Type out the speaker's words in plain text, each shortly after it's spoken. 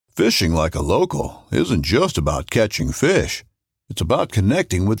Fishing like a local isn't just about catching fish. It's about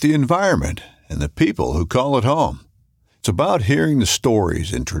connecting with the environment and the people who call it home. It's about hearing the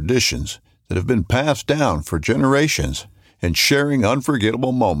stories and traditions that have been passed down for generations and sharing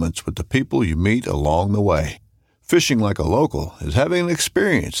unforgettable moments with the people you meet along the way. Fishing like a local is having an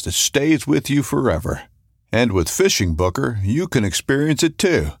experience that stays with you forever. And with Fishing Booker, you can experience it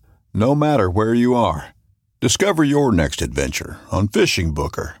too, no matter where you are. Discover your next adventure on Fishing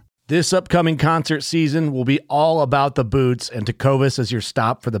Booker. This upcoming concert season will be all about the boots, and Tecovas is your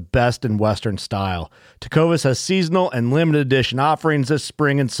stop for the best in Western style. Tecovas has seasonal and limited edition offerings this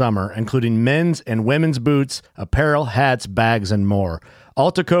spring and summer, including men's and women's boots, apparel, hats, bags, and more.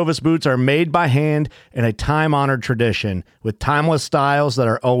 All Tecovas boots are made by hand in a time-honored tradition with timeless styles that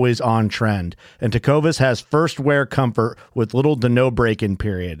are always on trend. And Tecovas has first wear comfort with little to no break-in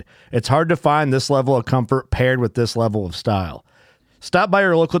period. It's hard to find this level of comfort paired with this level of style. Stop by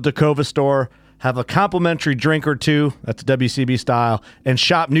your local Tecovas store, have a complimentary drink or two, that's WCB style, and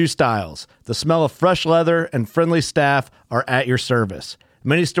shop new styles. The smell of fresh leather and friendly staff are at your service.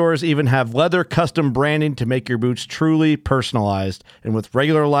 Many stores even have leather custom branding to make your boots truly personalized. And with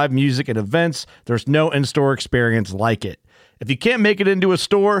regular live music and events, there's no in-store experience like it. If you can't make it into a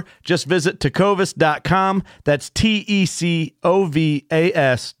store, just visit tecovas.com. That's TECOVAS.com.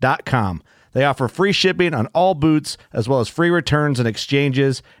 They offer free shipping on all boots, as well as free returns and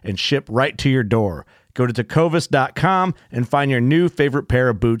exchanges, and ship right to your door. Go to tecovas.com and find your new favorite pair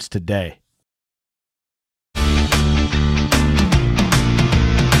of boots today.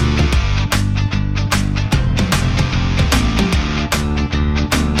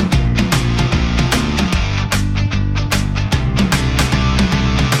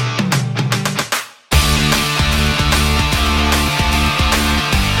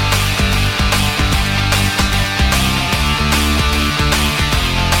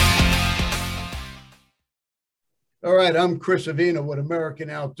 All right, I'm Chris Avina with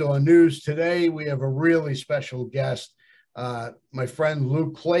American Outdoor News. Today, we have a really special guest, my friend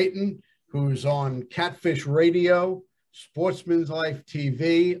Luke Clayton, who's on Catfish Radio, Sportsman's Life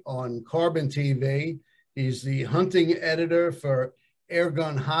TV, on Carbon TV. He's the hunting editor for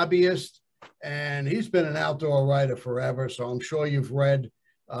Airgun Hobbyist, and he's been an outdoor writer forever, so I'm sure you've read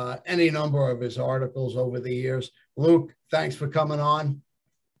any number of his articles over the years. Luke, thanks for coming on.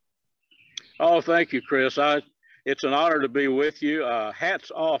 Oh, thank you, Chris. It's an honor to be with you. Hats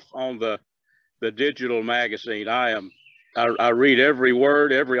off on the digital magazine. I read every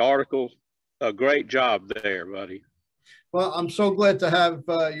word, every article. A great job there, buddy. Well, I'm so glad to have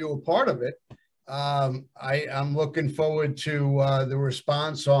you a part of it. I'm looking forward to the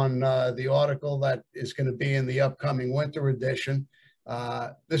response on the article that is going to be in the upcoming winter edition.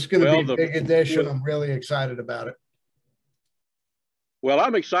 This is going to be a big edition. I'm really excited about it. Well,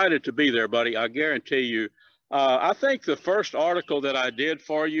 I'm excited to be there, buddy. I guarantee you. I think the first article that I did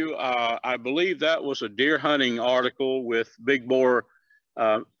for you, I believe that was a deer hunting article with big bore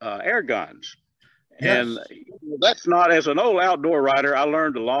air guns. Yes. And that's not, as an old outdoor writer, I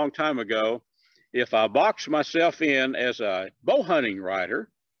learned a long time ago, if I box myself in as a bow hunting writer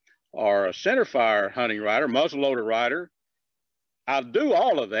or a centerfire hunting writer, muzzleloader writer, I'll do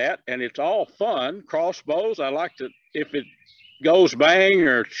all of that and it's all fun. Crossbows, I like to, if it goes bang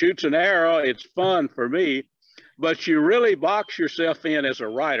or shoots an arrow, it's fun for me. But you really box yourself in as a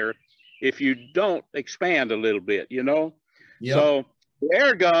writer if you don't expand a little bit, you know? Yep. So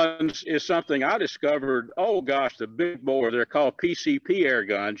air guns is something I discovered, oh gosh, the big bore, they're called PCP air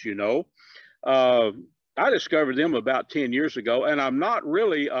guns, you know. I discovered them about 10 years ago, and I'm not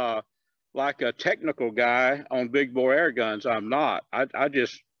really like a technical guy on big bore air guns. I'm not. I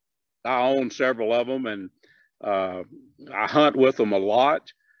own several of them, and I hunt with them a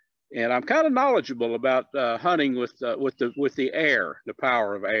lot. And I'm kind of knowledgeable about hunting with the air, the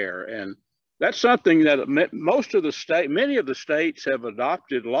power of air, and that's something that many of the states have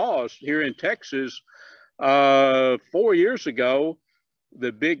adopted laws. Here in Texas, 4 years ago,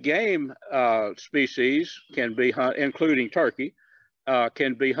 the big game species can be hunted, including turkey,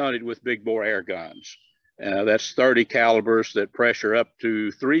 can be hunted with big bore air guns. That's 30 calibers that pressure up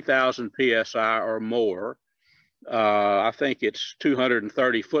to 3,000 psi or more. I think it's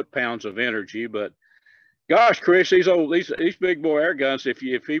 230 foot-pounds of energy, but gosh, Chris, these big bore air guns, if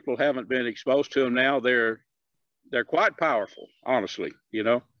people haven't been exposed to them now, they're quite powerful, honestly, you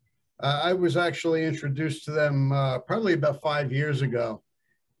know. I was actually introduced to them probably about 5 years ago,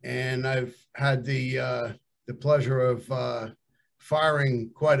 and I've had the pleasure of firing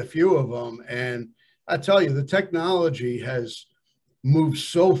quite a few of them. And I tell you, the technology has moved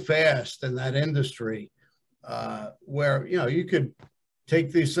so fast in that industry, where, you know, you could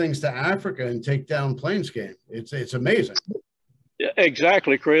take these things to Africa and take down planes game. It's amazing.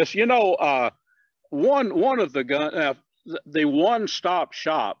 Exactly, Chris. You know, one of the one-stop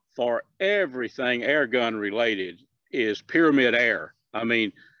shop for everything air gun related is Pyramid Air. I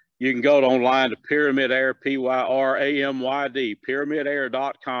mean, you can go online to Pyramid Air, PYRAMYD,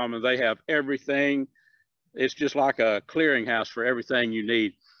 pyramidair.com, and they have everything. It's just like a clearinghouse for everything you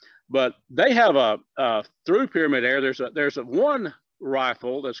need. But they have through Pyramid Air, there's a one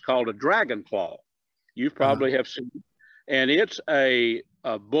rifle that's called a Dragon Claw. You probably have seen it. And it's a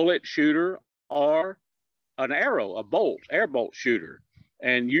bullet shooter or an arrow, air bolt shooter.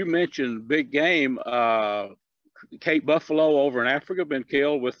 And you mentioned big game. Cape buffalo over in Africa been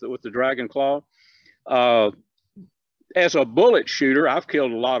killed with the Dragon Claw. As a bullet shooter, I've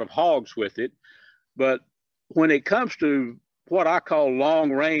killed a lot of hogs with it. But when it comes to what I call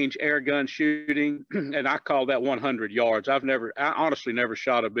long range air gun shooting, and I call that 100 yards, I honestly never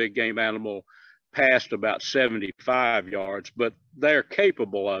shot a big game animal past about 75 yards, but they're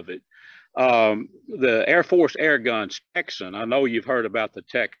capable of it. The Air Force air guns, Texan, I know you've heard about the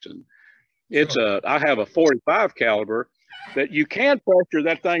Texan. I have a 45 caliber that you can pressure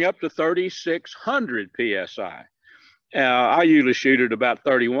that thing up to 3,600 PSI. I usually shoot at about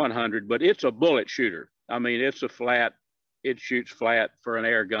 3,100, but it's a bullet shooter. I mean, it shoots flat for an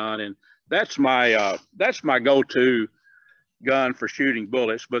air gun. And that's my go-to gun for shooting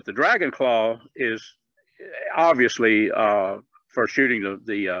bullets. But the Dragon Claw is obviously for shooting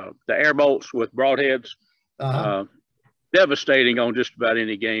the air bolts with broadheads. Devastating on just about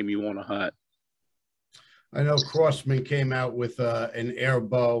any game you want to hunt. I know Crossman came out with an air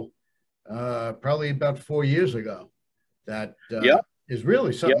bow probably about 4 years ago that is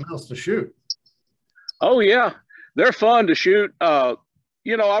really something else to shoot. Oh, yeah. They're fun to shoot.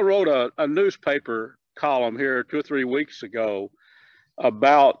 You know, I wrote a newspaper column here 2 or 3 weeks ago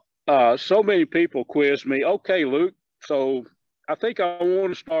about so many people quizzed me. Okay, Luke, so I think I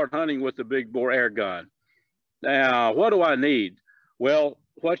want to start hunting with the big bore air gun. Now, what do I need? Well,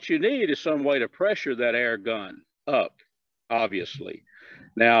 what you need is some way to pressure that air gun up, obviously.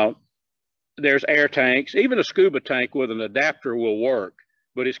 Now, there's air tanks. Even a scuba tank with an adapter will work,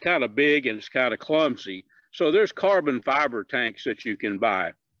 but it's kind of big and it's kind of clumsy. So there's carbon fiber tanks that you can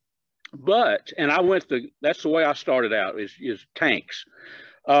buy. But, and that's the way I started out, is tanks.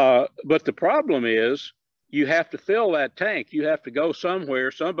 But the problem is you have to fill that tank. You have to go somewhere.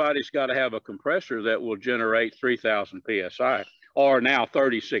 Somebody's got to have a compressor that will generate 3,000 PSI, or now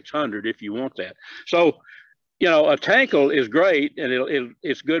 3,600 if you want that. So, you know, a tank is great, and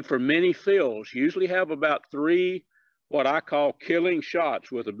it's good for many fills. You usually have about 3 what I call killing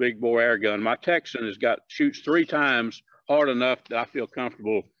shots with a big bore air gun. My Texan shoots 3 times hard enough that I feel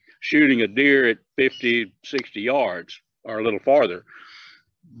comfortable shooting a deer at 50, 60 yards or a little farther.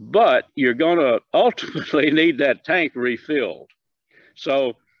 But you're going to ultimately need that tank refilled.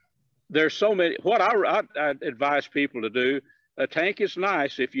 So there's so many, what I advise people to do, a tank is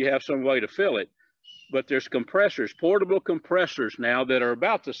nice if you have some way to fill it, but there's compressors, portable compressors now that are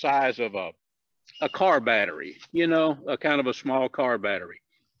about the size of a car battery, you know, a kind of a small car battery.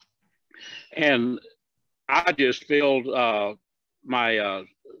 And I just filled my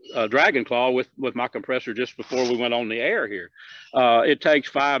Dragon Claw with my compressor just before we went on the air here. It takes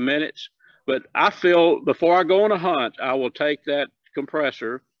 5 minutes, but before I go on a hunt, I will take that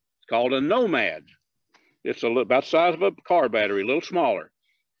compressor. It's called a Nomad. It's about the size of a car battery, a little smaller,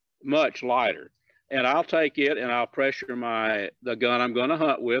 much lighter. And I'll take it and I'll pressure the gun I'm going to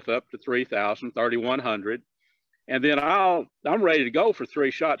hunt with up to 3,000, 3,100. And then I'm ready to go for 3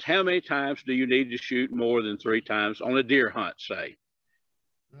 shots. How many times do you need to shoot more than 3 times on a deer hunt, say?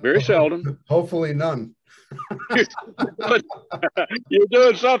 Very seldom. Hopefully none. You're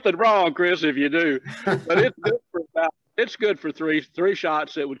doing something wrong, Chris, if you do. But it's good for three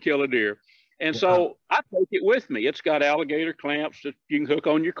shots that would kill a deer. And so I take it with me. It's got alligator clamps that you can hook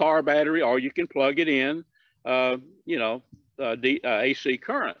on your car battery, or you can plug it in, AC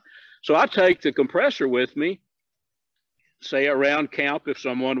current. So I take the compressor with me, say around camp. If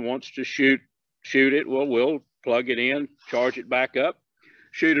someone wants to shoot it, well, we'll plug it in, charge it back up,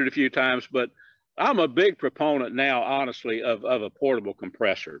 shoot it a few times. But I'm a big proponent now, honestly, of a portable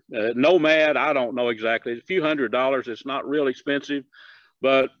compressor. Nomad, I don't know exactly. It's a few $100s. It's not real expensive,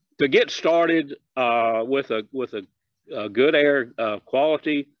 but to get started with a good air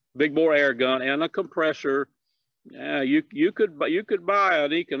quality big bore air gun and a compressor, you could buy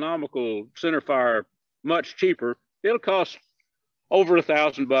an economical centerfire much cheaper. It'll cost over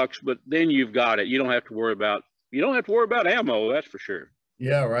 $1,000, but then you've got it. You don't have to worry about ammo. That's for sure.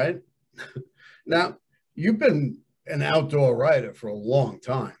 Yeah, right. Now, you've been an outdoor writer for a long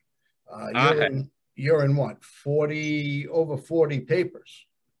time. You're in what, 40, over 40 papers?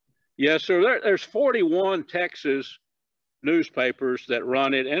 Yes, sir. There's 41 Texas newspapers that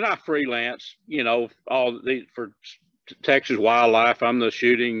run it, and I freelance, for Texas wildlife. I'm the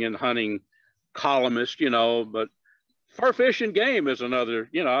shooting and hunting columnist, but fur fish and game is another,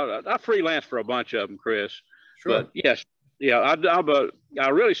 I freelance for a bunch of them, Chris. Sure. But yes, yeah, I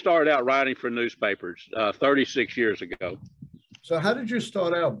really started out writing for newspapers 36 years ago. So how did you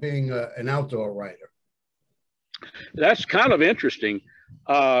start out being an outdoor writer? That's kind of interesting.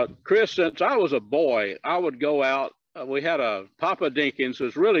 Chris, since I was a boy, I would go out. We had a Papa Dinkins,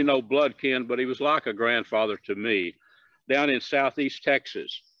 who's really no blood kin, but he was like a grandfather to me, down in southeast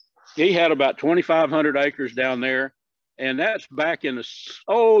Texas. He had about 2,500 acres down there, and that's back in the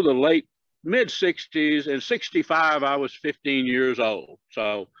late mid-60s. In 65, I was 15 years old.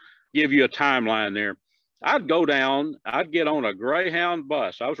 So give you a timeline there. I'd go down, I'd get on a Greyhound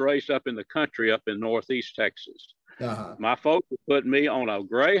bus. I was raised up in the country up in northeast Texas. Uh-huh. My folks would put me on a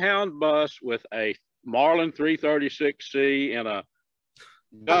Greyhound bus with a Marlin 336C and a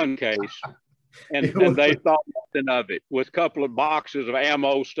gun case. And they thought nothing of it, with a couple of boxes of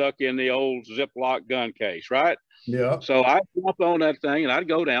ammo stuck in the old Ziploc gun case, right? Yeah. So I'd jump on that thing and I'd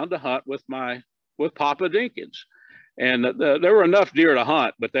go down to hunt with Papa Dinkins. And there were enough deer to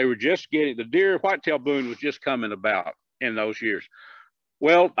hunt, but they were just the deer, whitetail boone was just coming about in those years.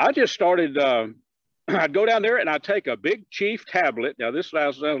 Well, I just started, I'd go down there and I'd take a big Chief tablet. Now, this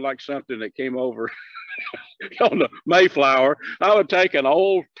sounds like something that came over on the Mayflower. I would take an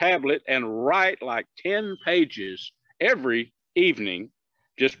old tablet and write like 10 pages every evening.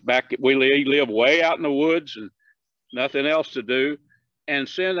 We live way out in the woods and nothing else to do, and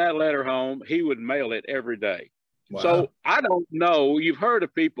send that letter home. He would mail it every day. Wow. So I don't know. You've heard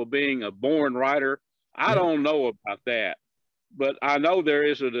of people being a born writer. I don't know about that, but I know there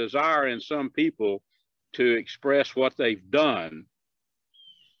is a desire in some people to express what they've done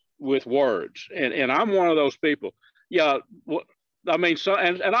with words. And I'm one of those people. Yeah. I mean,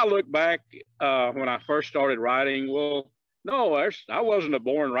 and I look back when I first started writing, well, no, I wasn't a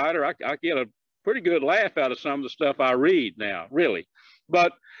born writer. I get a pretty good laugh out of some of the stuff I read now, really.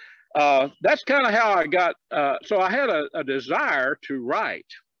 But that's kind of how I got. So I had a desire to write,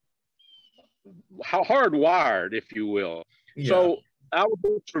 hardwired, if you will. Yeah. So I was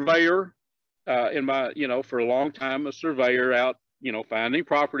a surveyor for a long time, a surveyor out, finding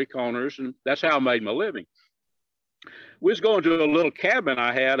property corners, and that's how I made my living. We was going to a little cabin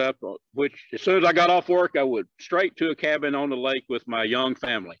I had up, which as soon as I got off work, I would straight to a cabin on the lake with my young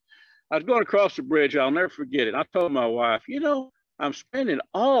family. I was going across the bridge. I'll never forget it. I told my wife, I'm spending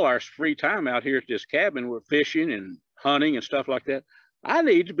all our free time out here at this cabin. We're fishing and hunting and stuff like that. I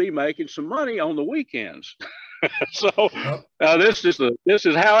need to be making some money on the weekends. So this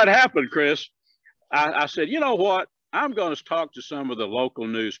is how it happened, Chris. I said, you know what? I'm going to talk to some of the local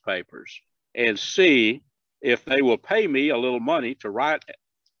newspapers and see if they will pay me a little money to write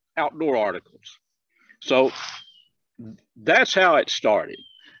outdoor articles. So that's how it started.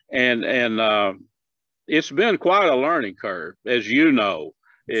 And it's been quite a learning curve, as you know.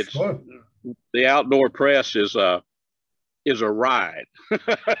 It's sure. The outdoor press is a ride,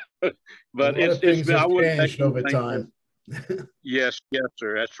 but it's been, I wouldn't changed over time. Yes,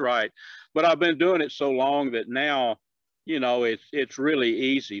 sir, that's right. But I've been doing it so long that now, it's really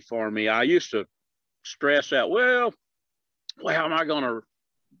easy for me. I used to stress out, well, how am I going to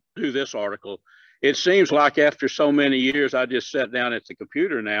do this article? It seems like after so many years, I just sat down at the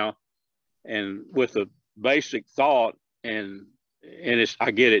computer now, and with a basic thought, and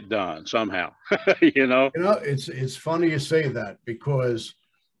I get it done somehow. It's funny you say that, because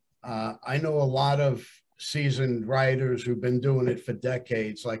I know a lot of seasoned writers who've been doing it for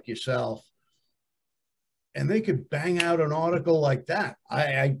decades, like yourself, and they could bang out an article like that.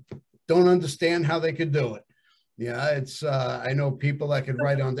 I don't understand how they could do it. Yeah, I know people that could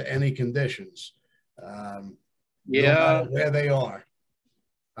write under any conditions. No matter where they are.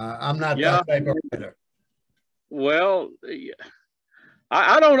 I'm not that type of writer. Well,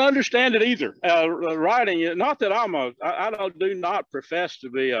 I don't understand it either. Writing, not that I do not profess to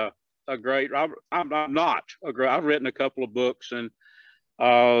be a great. I'm not a great. I've written a couple of books,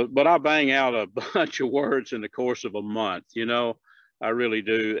 but I bang out a bunch of words in the course of a month. I really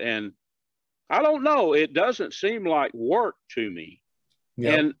do, and I don't know. It doesn't seem like work to me.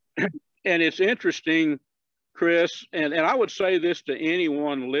 Yep. And it's interesting, Chris, and I would say this to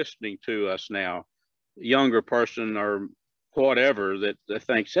anyone listening to us now, younger person or whatever, that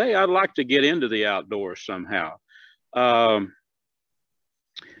thinks, hey, I'd like to get into the outdoors somehow.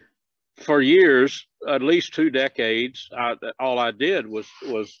 For years, at least 2 decades, all I did was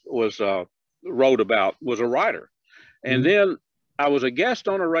wrote about, was a writer. And then I was a guest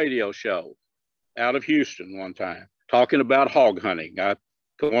on a radio show out of Houston one time, talking about hog hunting,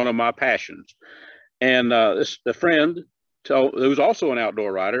 one of my passions. And a friend who's also an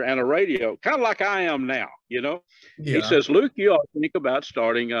outdoor writer and a radio, kind of like I am now, he says, Luke, you ought to think about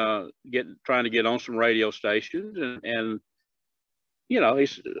starting, trying to get on some radio stations. And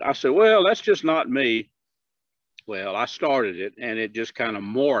I said, well, that's just not me. Well, I started it and it just kind of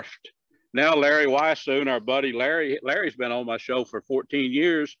morphed. Now, Larry Weissoon, our buddy Larry's been on my show for 14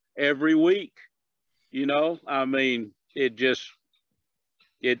 years every week. I mean, the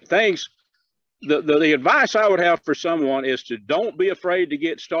advice I would have for someone is to don't be afraid to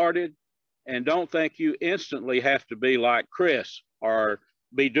get started, and don't think you instantly have to be like Chris or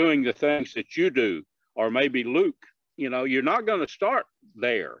be doing the things that you do, or maybe Luke. You're not going to start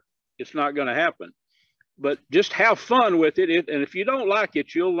there. It's not going to happen. But just have fun with it. And if you don't like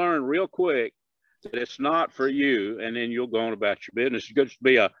it, you'll learn real quick that it's not for you, and then you'll go on about your business. It's going to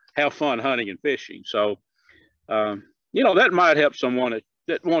be have fun hunting and fishing. So, that might help someone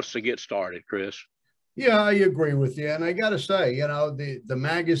that wants to get started, Chris. Yeah, I agree with you. And I got to say, the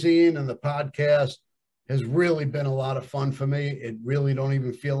magazine and the podcast has really been a lot of fun for me. It really don't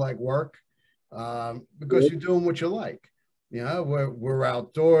even feel like work because you're doing what you like. We're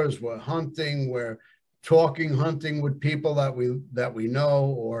outdoors, we're hunting, we're talking hunting with people that we know,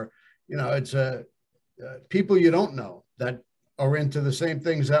 or, it's people you don't know that are into the same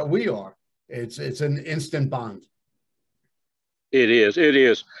things that we are. It's an instant bond. It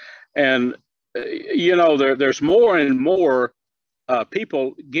is. And, there's more and more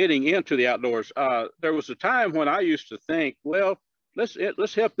people getting into the outdoors. There was a time when I used to think, well,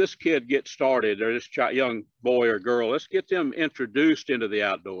 let's help this kid get started, or this young boy or girl. Let's get them introduced into the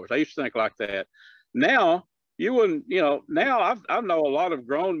outdoors. I used to think like that. Now, you wouldn't, now I know a lot of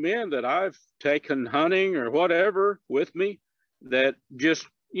grown men that I've taken hunting or whatever with me that just,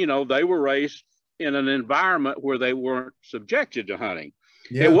 they were raised in an environment where they weren't subjected to hunting.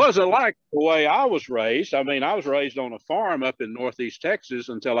 Yeah. It wasn't like the way I was raised. I mean, I was raised on a farm up in Northeast Texas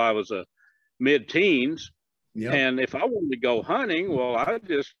until I was a mid-teens. Yep. And if I wanted to go hunting, well, I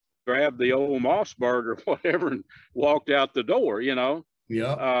just grabbed the old Mossberg or whatever and walked out the door,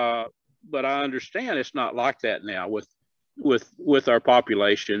 Yeah. But I understand it's not like that now with our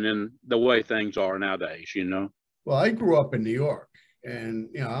population and the way things are nowadays, Well, I grew up in New York, and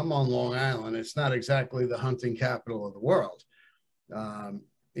I'm on Long Island. It's not exactly the hunting capital of the world.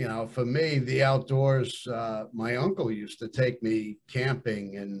 For me, the outdoors, my uncle used to take me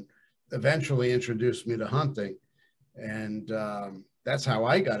camping and eventually introduced me to hunting. And that's how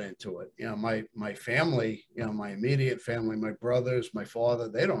I got into it. My family, my immediate family, my brothers, my father,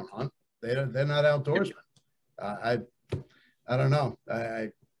 they don't hunt. They're not outdoorsmen. I don't know.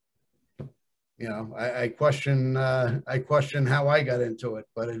 I question how I got into it,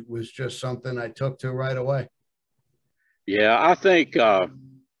 but it was just something I took to right away. Yeah, I think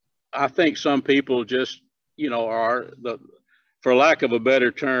some people just, are for lack of a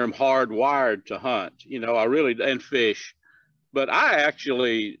better term, hardwired to hunt. And fish. But I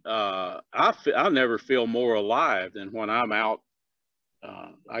actually, I never feel more alive than when I'm out.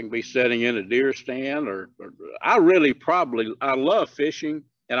 I can be sitting in a deer stand, or I love fishing,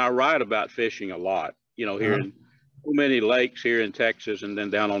 and I write about fishing a lot, here in so many lakes here in Texas and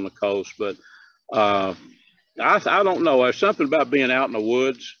then down on the coast. But I don't know. There's something about being out in the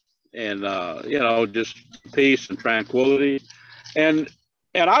woods and, just peace and tranquility. And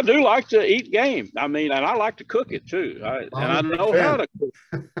I do like to eat game. I mean, and I like to cook it too. I know how to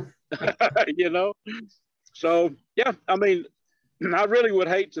cook, So, yeah, I mean, I really would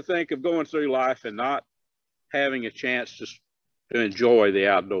hate to think of going through life and not having a chance to enjoy the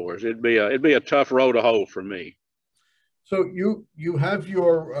outdoors. It'd be a tough road to hoe for me. So you have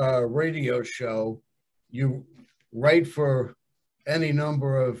your radio show. You write for any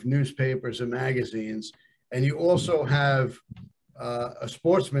number of newspapers and magazines, and you also have a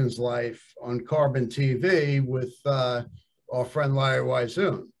Sportsman's Life on Carbon TV with our friend Larry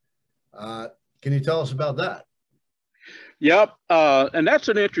Weissoon. Can you tell us about that? Yep. And that's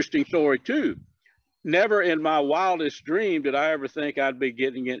an interesting story too. Never in my wildest dream did I ever think I'd be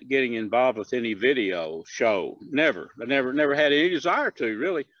getting involved with any video show. Never. I never had any desire to,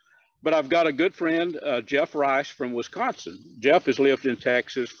 really. But I've got a good friend, Jeff Rice from Wisconsin. Jeff has lived in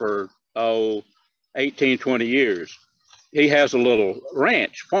Texas for 18, 20 years. He has a little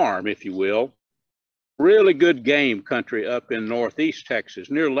ranch farm, if you will. Really good game country up in Northeast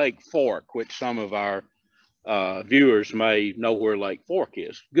Texas near Lake Fork, which some of our viewers may know where Lake Fork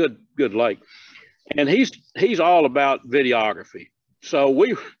is. Good lake. And he's all about videography. So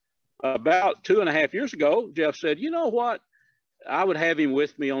about 2.5 years ago, Jeff said, you know what? I would have him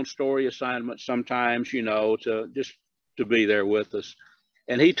with me on story assignments sometimes, to be there with us.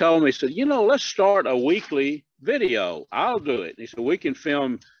 And he told me, he said, let's start a weekly video. I'll do it. He said, we can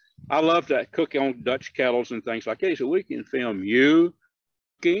film. I love to cook on Dutch kettles and things like that. He said, we can film you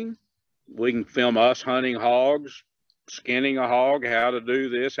cooking. We can film us hunting hogs, skinning a hog, how to do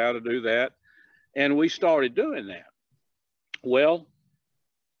this, how to do that. And we started doing that. Well,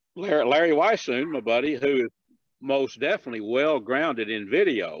 Larry Weissoon, my buddy, who is most definitely well grounded in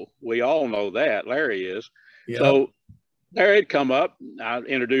video. We all know that Larry is. Yep. So Larry had come up. I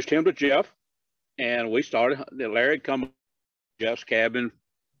introduced him to Jeff, and we started. Larry had come up to Jeff's cabin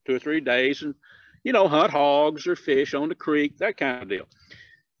 2 or 3 days and, hunt hogs or fish on the creek, that kind of deal.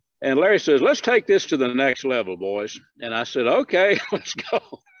 And Larry says, let's take this to the next level, boys. And I said, okay, let's go.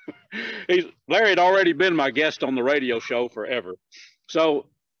 Larry had already been my guest on the radio show forever. So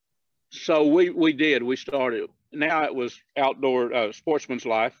we did. We started. Now it was Outdoor Sportsman's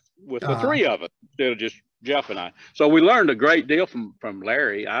Life with the three of us instead of just Jeff and I. So we learned a great deal from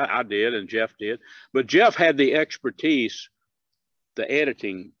Larry. I did, and Jeff did. But Jeff had the expertise, the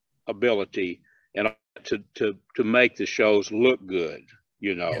editing ability, and to make the shows look good.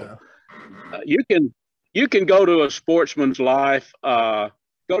 Yeah. You can go to a Sportsman's Life, go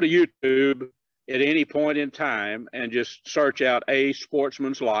to YouTube at any point in time and just search out a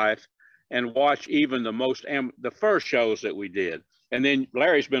Sportsman's Life and watch even the first shows that we did. And then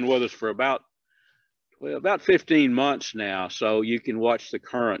Larry's been with us for about 15 months now. So you can watch the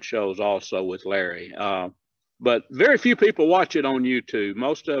current shows also with Larry. But very few people watch it on YouTube.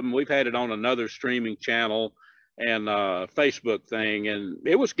 Most of them, we've had it on another streaming channel and Facebook thing. And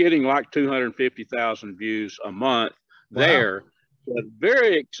it was getting like 250,000 views a month there. But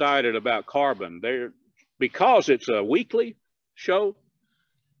very excited about Carbon. Because it's a weekly show,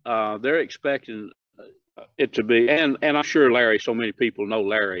 they're expecting it to be, and I'm sure Larry, so many people know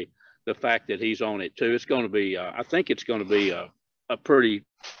Larry, the fact that he's on it too. It's going to be, I think it's going to be a pretty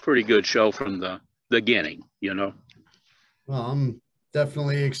good show from the beginning, Well, I'm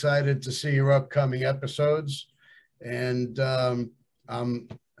definitely excited to see your upcoming episodes, and I'm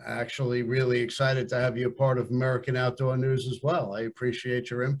actually really excited to have you a part of American Outdoor News as well. I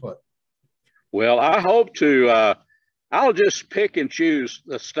appreciate your input. Well, I hope to, I'll just pick and choose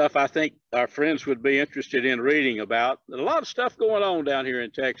the stuff I think our friends would be interested in reading about. There's a lot of stuff going on down here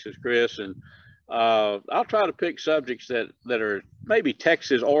in Texas, Chris, and I'll try to pick subjects that are maybe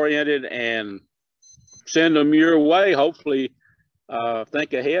Texas oriented and send them your way. Hopefully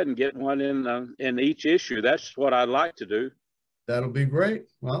think ahead and get one in each issue. That's what I'd like to do. That'll be great.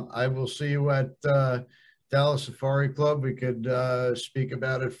 Well, I will see you at Dallas Safari Club. We could speak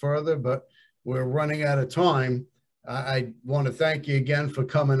about it further, but we're running out of time. I want to thank you again for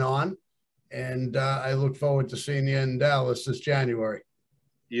coming on, and I look forward to seeing you in Dallas this January.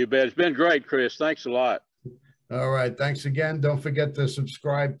 You bet. It's been great, Chris. Thanks a lot. All right. Thanks again. Don't forget to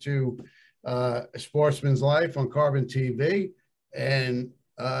subscribe to Sportsman's Life on Carbon TV and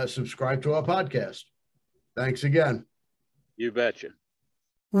subscribe to our podcast. Thanks again. You betcha.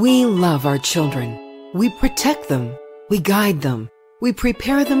 We love our children. We protect them. We guide them. We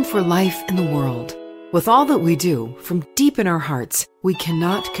prepare them for life in the world. With all that we do, from deep in our hearts, we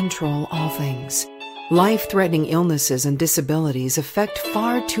cannot control all things. Life-threatening illnesses and disabilities affect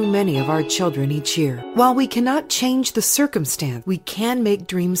far too many of our children each year. While we cannot change the circumstance, we can make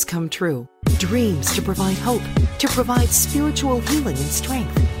dreams come true. Dreams to provide hope, to provide spiritual healing and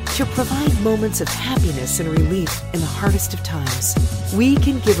strength, to provide moments of happiness and relief in the hardest of times. We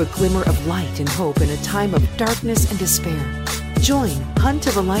can give a glimmer of light and hope in a time of darkness and despair. Join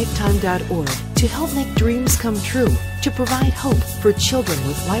huntofalifetime.org to help make dreams come true, to provide hope for children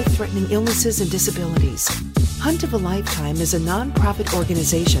with life-threatening illnesses and disabilities. Hunt of a Lifetime is a nonprofit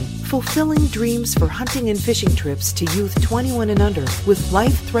organization fulfilling dreams for hunting and fishing trips to youth 21 and under with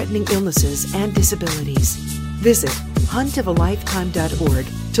life-threatening illnesses and disabilities. Visit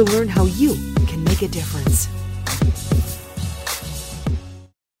huntofalifetime.org to learn how you can make a difference.